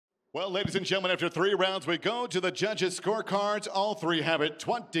Well, ladies and gentlemen, after 3 rounds, we go to the judges' scorecards. All three have it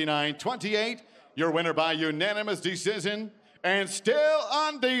 29-28. Your winner by unanimous decision. And still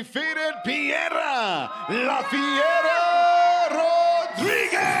undefeated, Piera Rodriguez!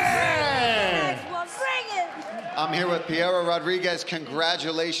 I'm here with Piera Rodriguez.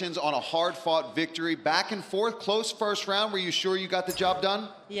 Congratulations on a hard-fought victory. Back and forth, close first round. Were you sure you got the job done?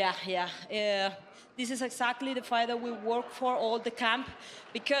 Yeah. This is exactly the fight that we worked for all the camp,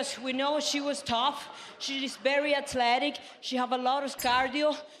 because we know she was tough. She is very athletic. She have a lot of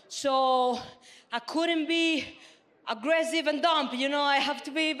cardio. So I couldn't be aggressive and dump. You know, I have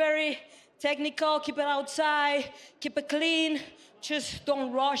to be very technical, keep it outside, keep it clean. Just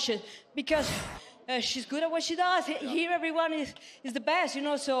don't rush it, because she's good at what she does. Here, everyone is the best, you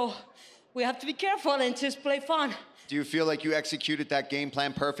know, so we have to be careful and just play fun. Do you feel like you executed that game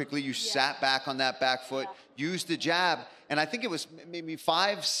plan perfectly? You sat back on that back foot, used the jab, and I think it was maybe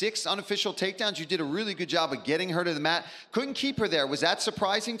 5, 6 unofficial takedowns. You did a really good job of getting her to the mat. Couldn't keep her there. Was that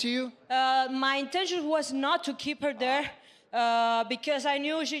surprising to you? My intention was not to keep her there, because I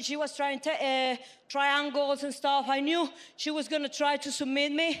knew she was trying triangles and stuff. I knew she was going to try to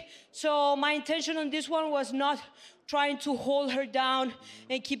submit me. So my intention on this one was not trying to hold her down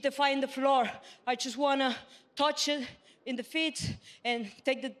and keep the fight in the floor. I just want to touch it in the feet and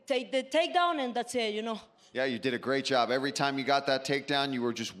take the takedown, and that's it, you know. Yeah, you did a great job. Every time you got that takedown, you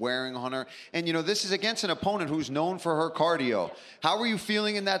were just wearing on her. And, you know, this is against an opponent who's known for her cardio. How were you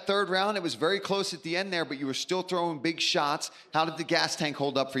feeling in that third round? It was very close at the end there, but you were still throwing big shots. How did the gas tank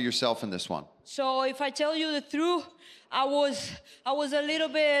hold up for yourself in this one? So if I tell you the truth, I was a little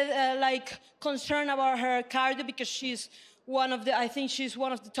bit concerned about her cardio, because I think she's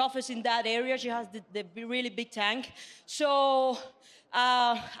one of the toughest in that area. She has the really big tank. So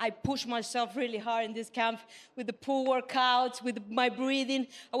I pushed myself really hard in this camp with the pool workouts, with my breathing.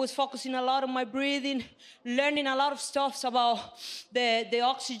 I was focusing a lot on my breathing, learning a lot of stuff about the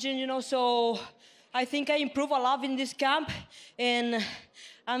oxygen, you know. So I think I improved a lot in this camp, and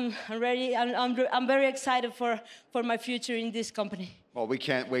I'm ready. I'm very excited for my future in this company. Well, we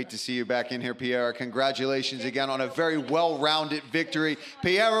can't wait to see you back in here, Piera. Congratulations again on a very well-rounded victory.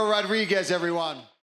 Piera Rodriguez, everyone.